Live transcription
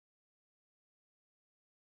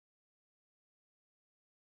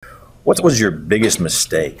What was your biggest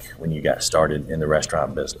mistake when you got started in the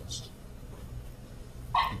restaurant business?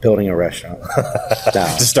 Building a restaurant.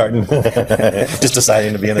 No. Just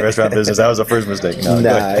deciding to be in the restaurant business. That was the first mistake.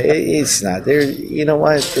 No, it's not. There, you know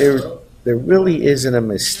what? There really isn't a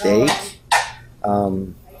mistake.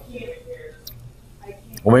 Well,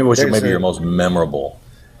 maybe what's maybe your most memorable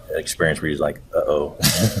experience where you're like, uh-oh,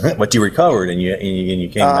 but you recovered and you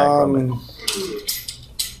came back from it?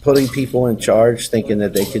 Putting people in charge, thinking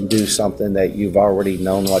that they can do something that you've already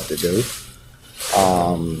known what to do.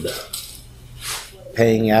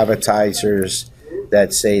 Paying advertisers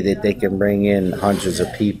that say that they can bring in hundreds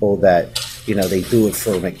of people, that, you know, they do it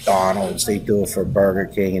for McDonald's, they do it for Burger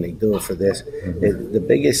King, and they do it for this. The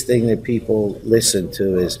biggest thing that people listen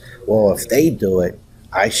to is, well, if they do it,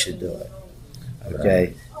 I should do it.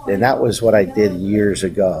 Okay? And that was what I did years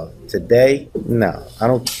ago. Today, no, I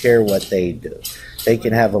don't care what they do. They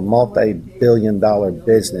can have a multi-billion-dollar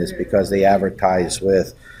business because they advertise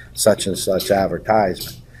with such and such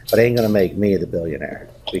advertisement. But it ain't going to make me the billionaire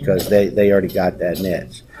because they already got that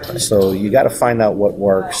niche. So you got to find out what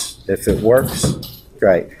works. If it works,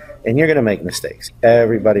 great. And you're going to make mistakes.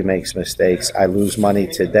 Everybody makes mistakes. I lose money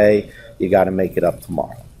today. You got to make it up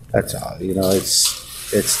tomorrow. That's all. You know,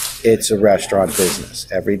 it's a restaurant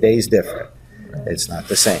business. Every day is different. It's not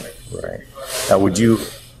the same. Right. Now,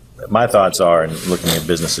 my thoughts are, in looking at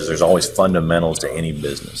businesses, there's always fundamentals to any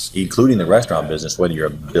business, including the restaurant business, whether you're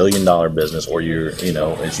a billion-dollar business or you're, you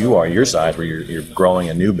know, as you are your size, where you're growing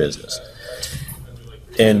a new business.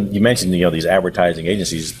 And you mentioned, you know, these advertising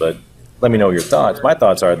agencies, but let me know your thoughts. My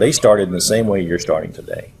thoughts are they started in the same way you're starting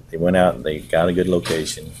today. They went out and they got a good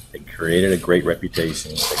location. They created a great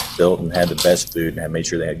reputation. They built and had the best food and made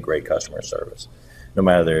sure they had great customer service. No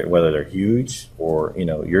matter whether they're huge or, you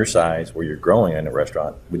know, your size where you're growing in a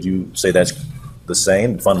restaurant, would you say that's the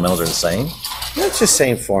same? The fundamentals are the same? It's the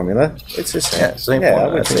same formula. It's the same. Yeah, same formula.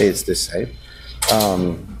 I would say it's the same.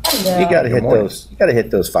 You got to hit those. You got to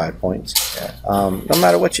hit those 5 points. Yeah. No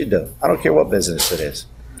matter what you do, I don't care what business it is.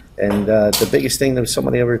 And the biggest thing that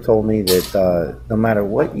somebody ever told me that no matter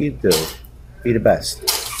what you do, be the best.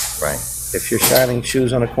 Right. If you're shining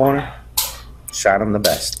shoes on a corner, shine them the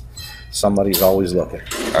best. Somebody's always looking.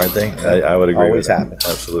 Aren't they? I would agree. Always with that. happens.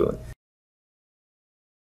 Absolutely.